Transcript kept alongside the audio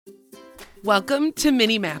Welcome to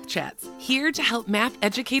Mini Math Chats, here to help math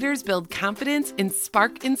educators build confidence and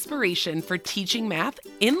spark inspiration for teaching math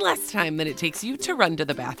in less time than it takes you to run to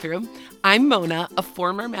the bathroom. I'm Mona, a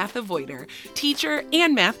former math avoider, teacher,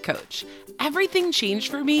 and math coach. Everything changed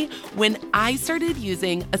for me when I started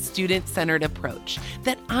using a student-centered approach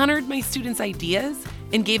that honored my students' ideas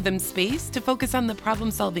and gave them space to focus on the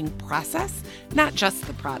problem-solving process, not just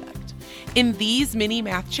the product. In these mini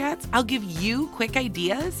math chats, I'll give you quick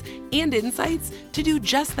ideas and insights to do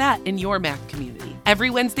just that in your math community. Every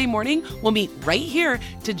Wednesday morning, we'll meet right here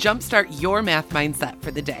to jumpstart your math mindset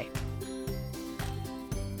for the day.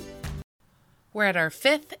 We're at our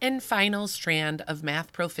fifth and final strand of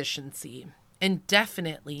math proficiency, and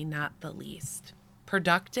definitely not the least.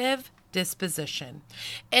 Productive disposition.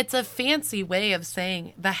 It's a fancy way of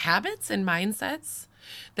saying the habits and mindsets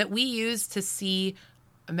that we use to see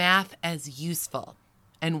math as useful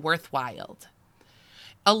and worthwhile,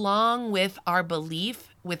 along with our belief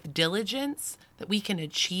with diligence that we can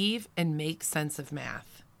achieve and make sense of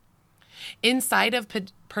math. Inside of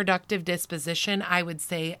productive disposition, I would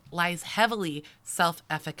say, lies heavily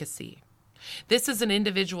self-efficacy. This is an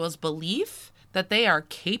individual's belief that they are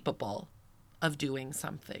capable of doing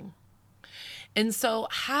something. And so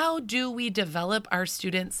how do we develop our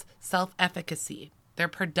students' self-efficacy, their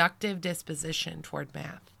productive disposition toward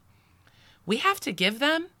math? We have to give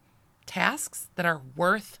them tasks that are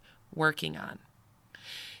worth working on.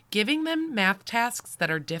 Giving them math tasks that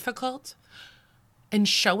are difficult and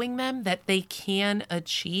showing them that they can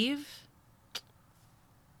achieve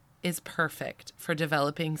is perfect for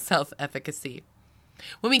developing self-efficacy.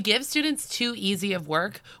 When we give students too easy of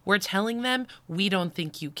work, we're telling them we don't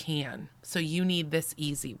think you can, so you need this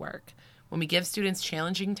easy work. When we give students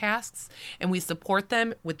challenging tasks and we support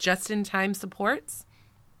them with just-in-time supports,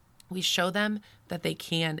 we show them that they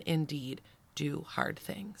can indeed do hard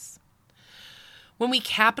things. When we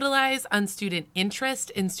capitalize on student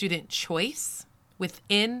interest and student choice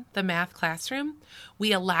within the math classroom,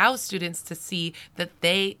 we allow students to see that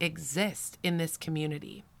they exist in this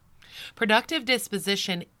community. Productive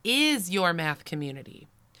disposition is your math community,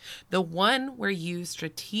 the one where you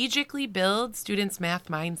strategically build students' math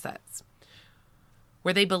mindsets,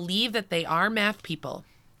 where they believe that they are math people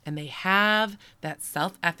and they have that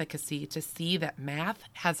self-efficacy to see that math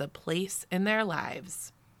has a place in their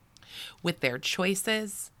lives with their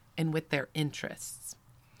choices and with their interests.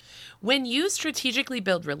 When you strategically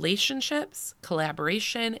build relationships,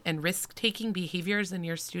 collaboration, and risk-taking behaviors in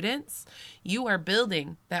your students, you are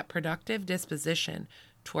building that productive disposition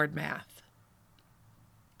toward math.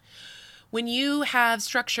 When you have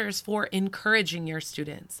structures for encouraging your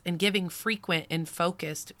students and giving frequent and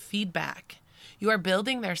focused feedback, you are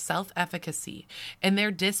building their self-efficacy and their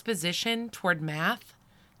disposition toward math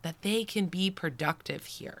that they can be productive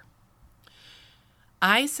here.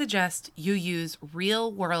 I suggest you use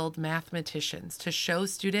real-world mathematicians to show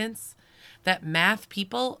students that math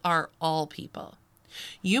people are all people.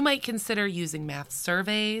 You might consider using math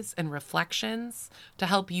surveys and reflections to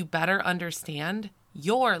help you better understand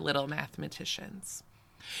your little mathematicians.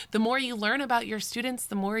 The more you learn about your students,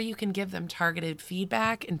 the more you can give them targeted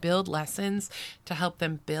feedback and build lessons to help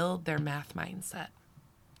them build their math mindset.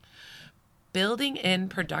 Building in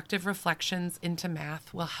productive reflections into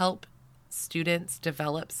math will help students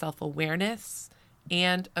develop self-awareness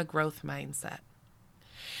and a growth mindset.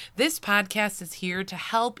 This podcast is here to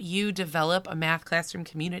help you develop a math classroom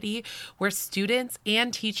community where students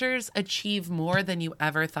and teachers achieve more than you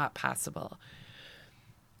ever thought possible.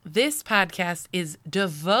 This podcast is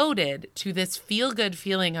devoted to this feel-good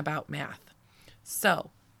feeling about math. So,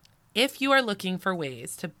 if you are looking for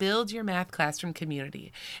ways to build your math classroom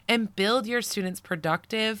community and build your students'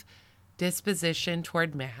 productive disposition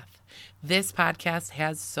toward math, this podcast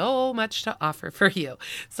has so much to offer for you.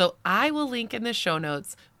 So I will link in the show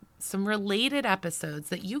notes some related episodes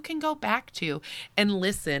that you can go back to and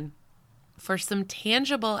listen for some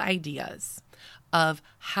tangible ideas of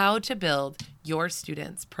how to build your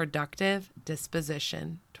students' productive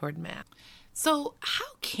disposition toward math. So how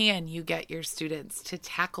can you get your students to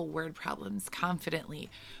tackle word problems confidently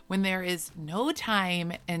when there is no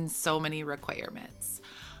time and so many requirements?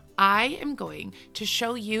 I am going to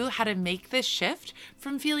show you how to make this shift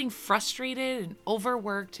from feeling frustrated and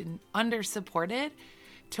overworked and under-supported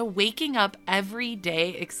to waking up every day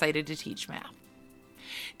excited to teach math,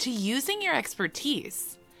 to using your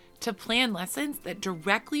expertise to plan lessons that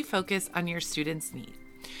directly focus on your students' need.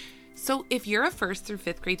 So if you're a 1st through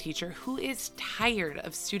 5th grade teacher who is tired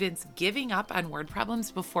of students giving up on word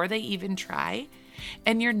problems before they even try,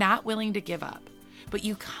 and you're not willing to give up, but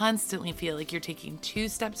you constantly feel like you're taking 2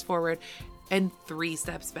 steps forward and 3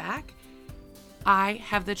 steps back, I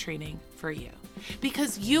have the training for you.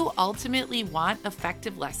 Because you ultimately want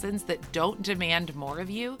effective lessons that don't demand more of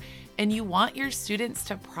you, and you want your students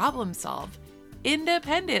to problem solve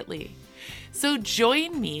independently. So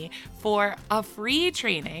join me for a free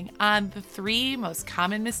training on the 3 most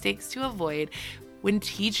common mistakes to avoid when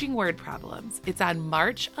teaching word problems. It's on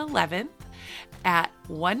March 11th at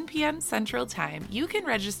 1 p.m. Central Time. You can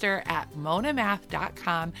register at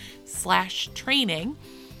monamath.com/training.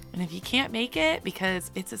 And if you can't make it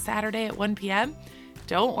because it's a Saturday at 1 p.m.,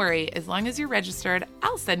 don't worry. As long as you're registered,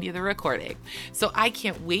 I'll send you the recording. So I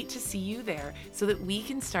can't wait to see you there so that we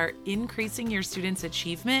can start increasing your students'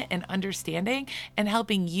 achievement and understanding and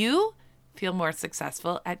helping you feel more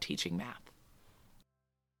successful at teaching math.